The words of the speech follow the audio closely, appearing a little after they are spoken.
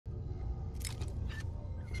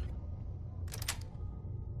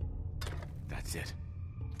Is it?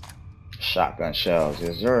 Shotgun shells,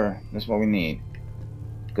 yes sir. That's what we need.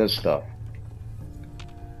 Good stuff.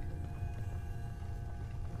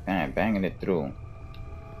 Damn, banging it through.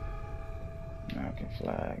 American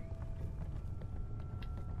flag.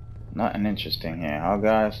 Nothing interesting here, huh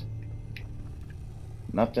guys?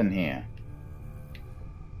 Nothing here.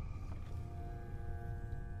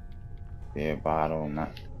 Beer bottle,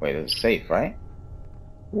 not. Wait, it's safe, right?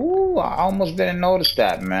 Ooh, I almost didn't notice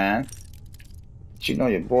that, man. But you know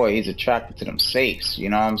your boy, he's attracted to them safes, you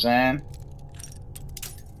know what I'm saying?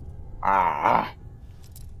 Ah,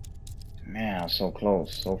 man, I'm so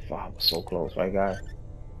close, so far, but so close, right guys?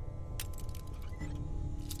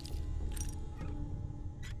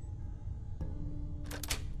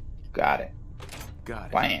 Got it. Got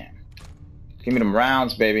it. Bam. Give me them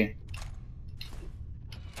rounds, baby.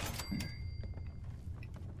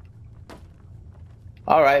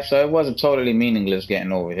 Alright, so it wasn't totally meaningless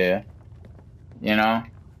getting over here. You know?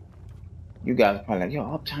 You guys are probably like,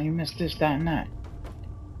 yo, Uptown, you missed this, that, and that.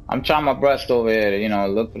 I'm trying my best over here to, you know,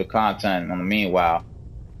 look for the content. Meanwhile,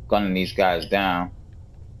 gunning these guys down.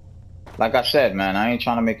 Like I said, man, I ain't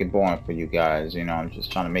trying to make it boring for you guys. You know, I'm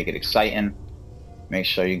just trying to make it exciting. Make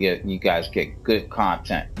sure you guys get good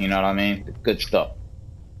content. You know what I mean? The good stuff.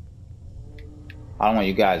 I don't want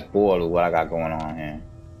you guys bored with what I got going on here.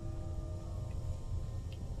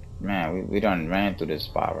 Man, we done ran through this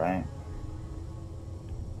spot, right?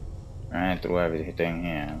 Ran through everything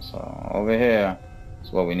here. So over here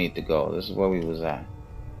is where we need to go. This is where we was at.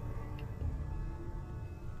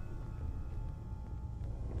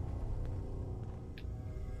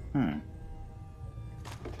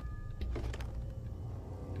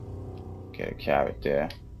 Get a carrot there.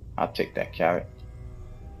 I'll take that carrot.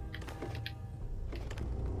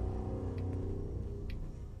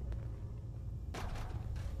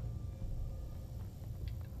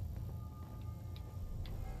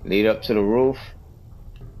 Lead up to the roof.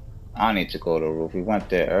 I need to go to the roof. We went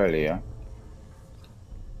there earlier.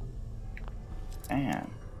 Damn.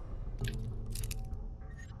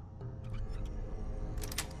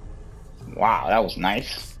 Wow, that was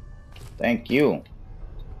nice. Thank you.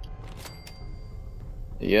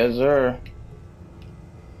 Yes, sir.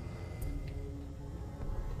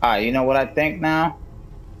 Alright, you know what I think now?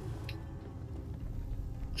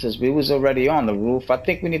 Since we was already on the roof, I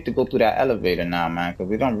think we need to go through that elevator now, man, because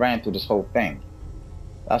we done ran through this whole thing.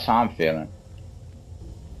 That's how I'm feeling.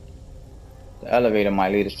 The elevator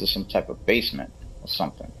might lead us to some type of basement or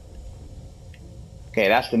something. Okay,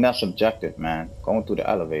 that's the next objective, man. Going through the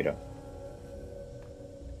elevator.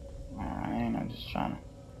 Alright, I'm just trying to...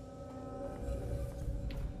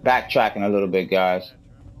 Backtracking a little bit, guys.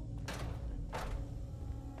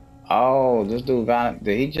 Oh, this dude,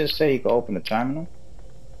 did he just say he could open the terminal?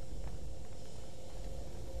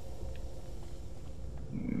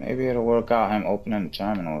 Maybe it'll work out him opening the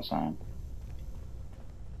terminal or something.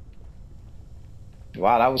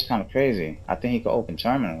 Wow, that was kind of crazy. I think he could open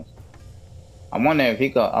terminals. I wonder if he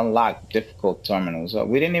could unlock difficult terminals.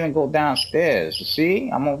 We didn't even go downstairs. You see?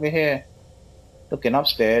 I'm over here looking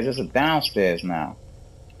upstairs. There's a downstairs now.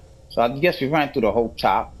 So I guess we ran through the whole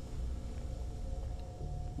top.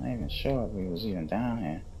 I'm not even sure if we was even down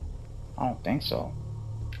here. I don't think so.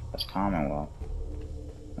 That's Commonwealth.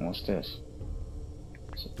 And what's this?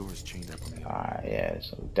 The door's chained up on the Alright, yeah,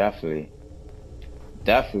 so definitely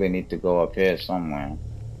need to go up here somewhere.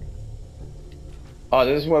 Oh,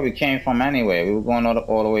 this is where we came from anyway. We were going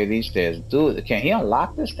all the way these stairs. Dude, can he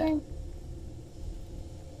unlock this thing?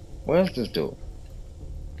 Where's this dude?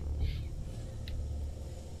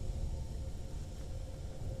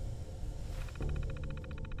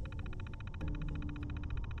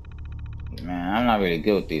 Man, I'm not really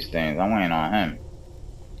good with these things. I'm waiting on him.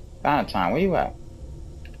 Valentine, where you at?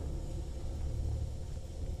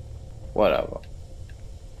 Whatever.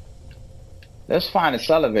 Let's find this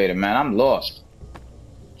elevator, man. I'm lost.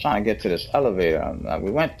 I'm trying to get to this elevator.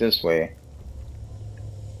 We went this way.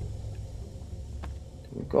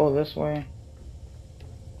 Did we go this way?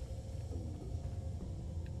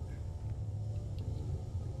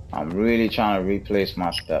 I'm really trying to replace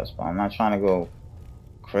my steps, but I'm not trying to go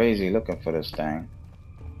crazy looking for this thing.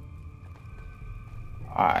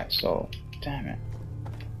 Alright, so, damn it.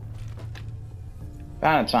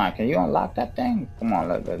 Valentine, can you unlock that thing? Come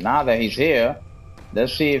on, now that he's here,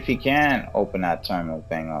 let's see if he can open that terminal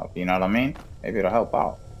thing up. You know what I mean? Maybe it'll help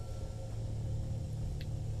out.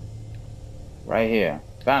 Right here.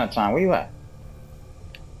 Valentine, where you at?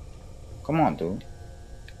 Come on, dude.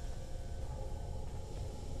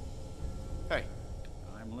 Hey,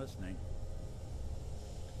 I'm listening.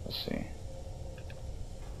 Let's see.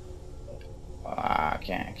 Ah,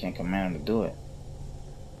 I can't command him to do it.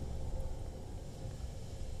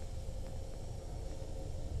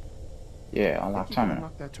 Yeah, unlock terminal.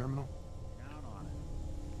 Unlock that terminal.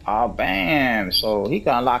 Oh, bam! So he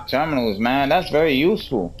can unlock terminals, man. That's very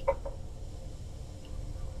useful.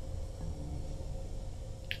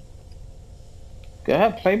 Go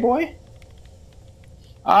ahead, Playboy.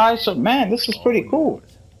 Alright, so man, this is pretty cool.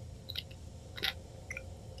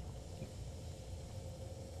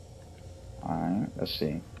 Alright, let's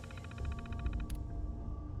see.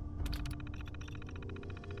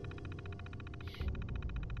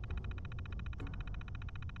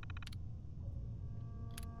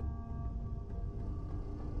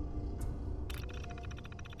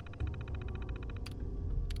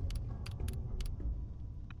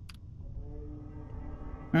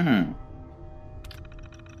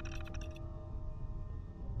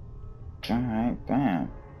 Alright, bam.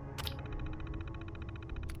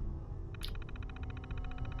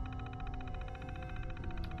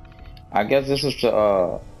 I guess this is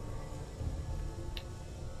to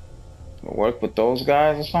work with those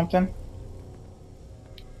guys or something.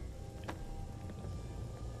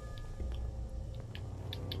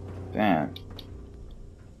 Damn.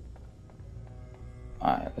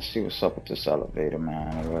 Alright, let's see what's up with this elevator,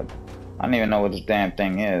 man. I don't even know what this damn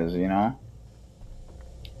thing is, you know?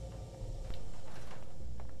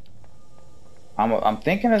 I'm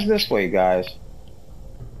thinking it's this way, guys.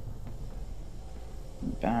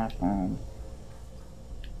 Bathroom.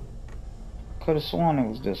 Could have sworn it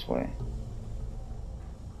was this way.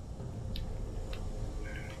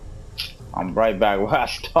 I'm right back where I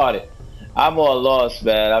started. I'm all lost,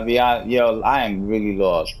 man. I mean, yo, I am really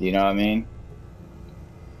lost. You know what I mean?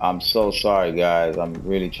 I'm so sorry, guys. I'm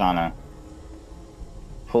really trying to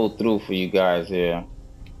pull through for you guys here.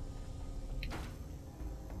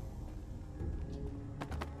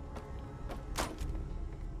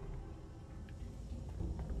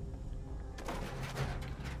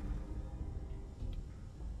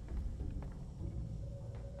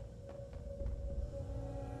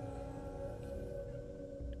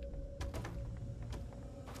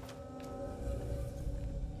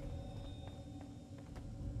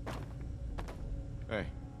 Hey.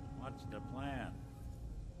 What's the plan?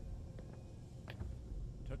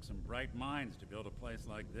 Took some bright minds to build a place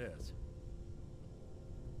like this.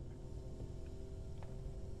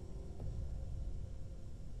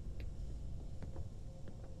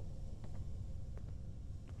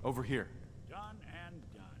 Over here. Done and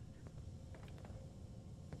done.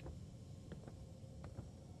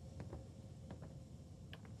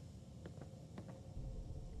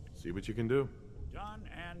 See what you can do. Done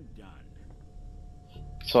and done.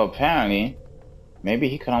 So apparently, maybe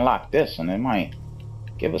he can unlock this and it might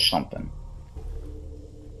give us something.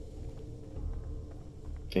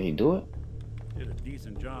 Did he do it? Did a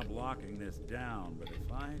decent job locking this down, but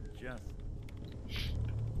if I just...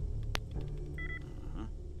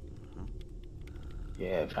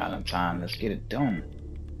 Yeah, Valentine, let's get it done.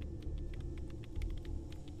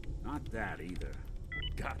 Not that either.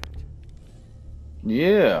 Got it.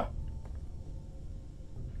 Yeah.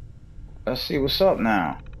 Let's see what's up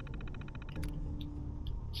now.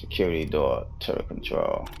 Security door, turret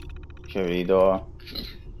control. Security door.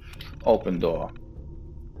 Open door.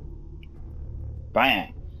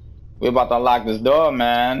 Bam. We're about to unlock this door,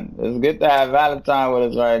 man. It's good to have Valentine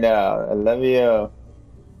with us right now. I love you.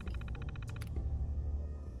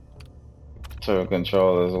 Turret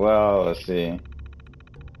control as well. Let's see.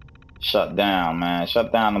 Shut down, man.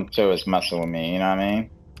 Shut down them turrets messing with me, you know what I mean?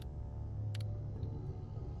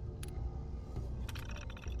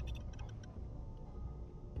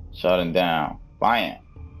 Shutting down. Bam.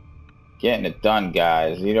 Getting it done,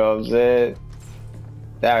 guys. You know what I'm saying?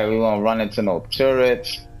 That way we won't run into no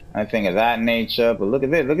turrets, anything of that nature. But look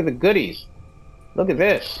at this. Look at the goodies. Look at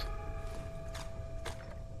this.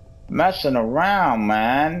 Messing around,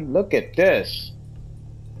 man. Look at this.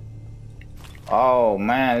 Oh,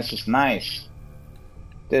 man. This is nice.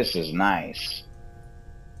 This is nice.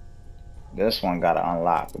 This one got to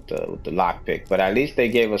unlock with the lockpick, but at least they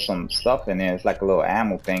gave us some stuff in there. It's like a little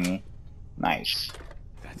ammo thingy. Nice.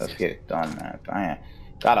 Let's get it done, man. Bam.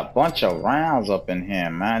 Got a bunch of rounds up in here,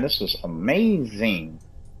 man. This is amazing.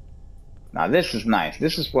 Now this is nice.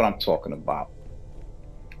 This is what I'm talking about.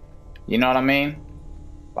 You know what I mean?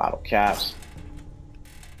 Bottle caps.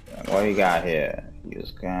 What do you got here?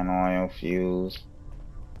 Use can oil, fuse.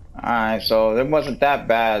 Alright, so it wasn't that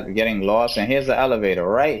bad getting lost. And here's the elevator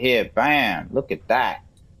right here. Bam. Look at that.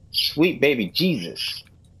 Sweet baby Jesus.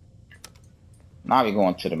 Now we're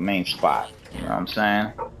going to the main spot. You know what I'm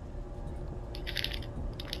saying?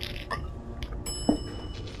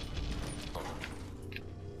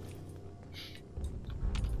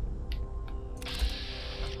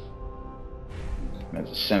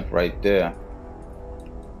 the synth right there.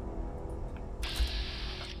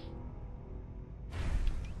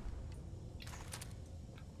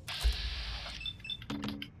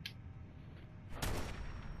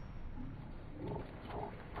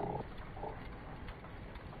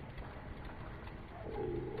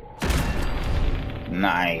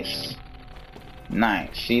 Nice.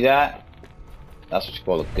 Nice. See that? That's what you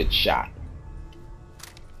call a good shot.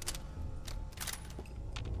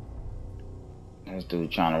 This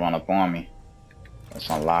dude trying to run up on me. Let's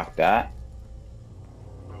unlock that.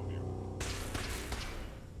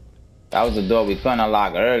 That was the door we couldn't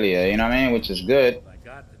unlock earlier, you know what I mean? Which is good. I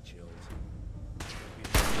got the chills.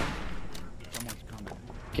 Someone's coming.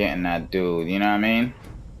 Getting that dude, you know what I mean?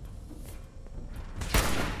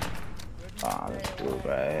 Oh, this dude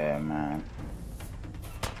right here, man.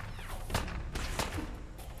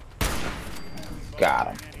 Got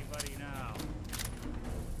him.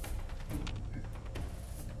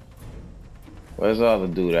 Where's the other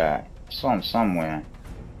dude at? I saw him somewhere.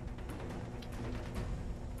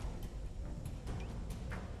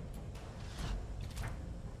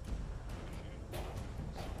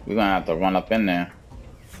 We're gonna have to run up in there.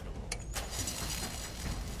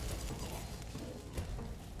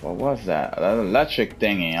 What was that? That electric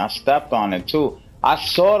thingy. I stepped on it too. I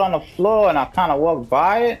saw it on the floor and I kind of walked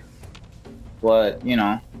by it. But, you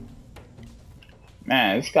know.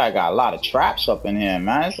 Man, this guy got a lot of traps up in here,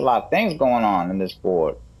 man. There's a lot of things going on in this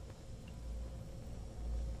board.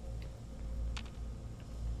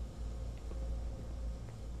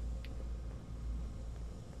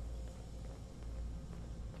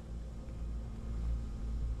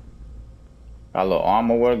 Got a little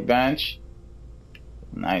armor workbench.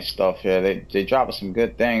 Nice stuff here. They dropping some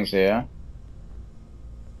good things here.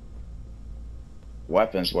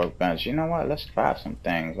 Weapons workbench. You know what? Let's craft some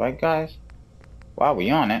things, right, guys? While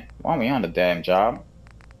we on it, while we on the damn job.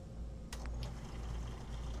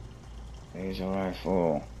 Laser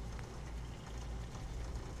rifle.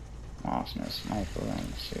 Marksman sniper.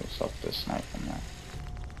 Let's see what's up with this sniper, man.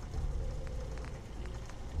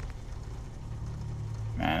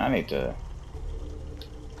 Man, I need to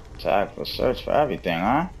tag for search for everything,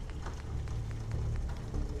 huh?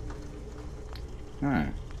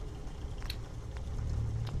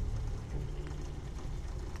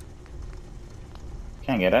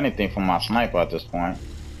 Can't get anything from my sniper at this point.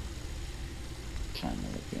 10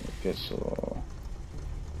 millimeter pistol.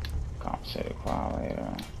 Compensated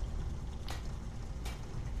violator.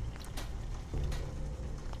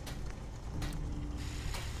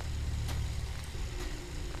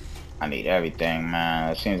 I need everything, man.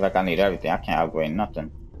 It seems like I need everything. I can't upgrade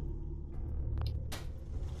nothing.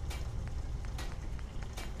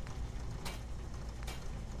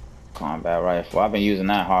 Combat rifle. I've been using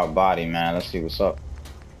that hard body, man. Let's see what's up.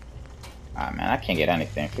 Ah, man, I can't get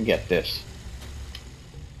anything. Forget this.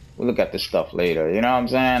 We'll look at this stuff later. You know what I'm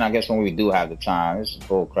saying? I guess when we do have the time. This is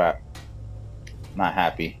bull crap. Not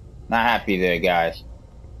happy. Not happy there, guys.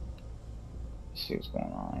 Let's see what's going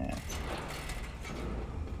on here.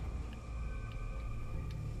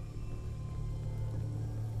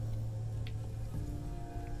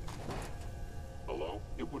 Hello?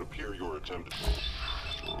 It would appear your attempt.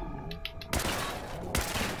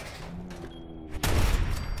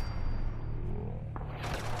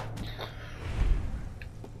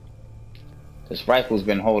 This rifle's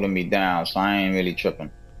been holding me down, so I ain't really tripping.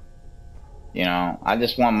 You know, I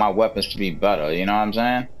just want my weapons to be better, you know what I'm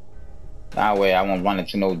saying? That way I won't run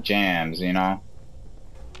into no jams, you know?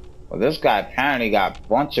 Well, this guy apparently got a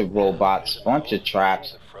bunch of robots, bunch of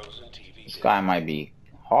traps. This guy might be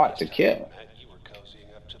hard to kill.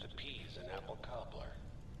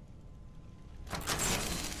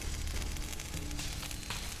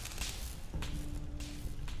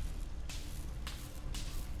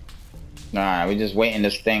 Alright, we're just waiting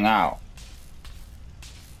this thing out.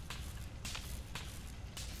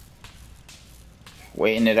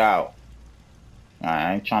 Waiting it out. Alright,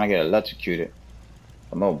 I ain't trying to get electrocuted.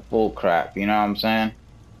 A little bull crap, you know what I'm saying?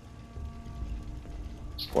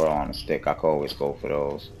 Squirrel on a stick, I could always go for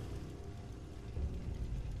those.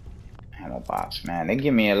 Ammo box, man. They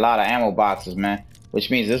give me a lot of ammo boxes, man. Which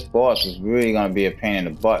means this boss is really gonna be a pain in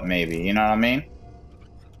the butt, maybe. You know what I mean?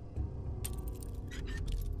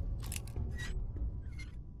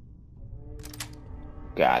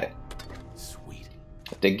 Got it. Sweet.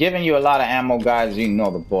 If they're giving you a lot of ammo, guys, you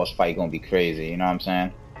know the boss fight gonna be crazy. You know what I'm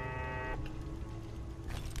saying?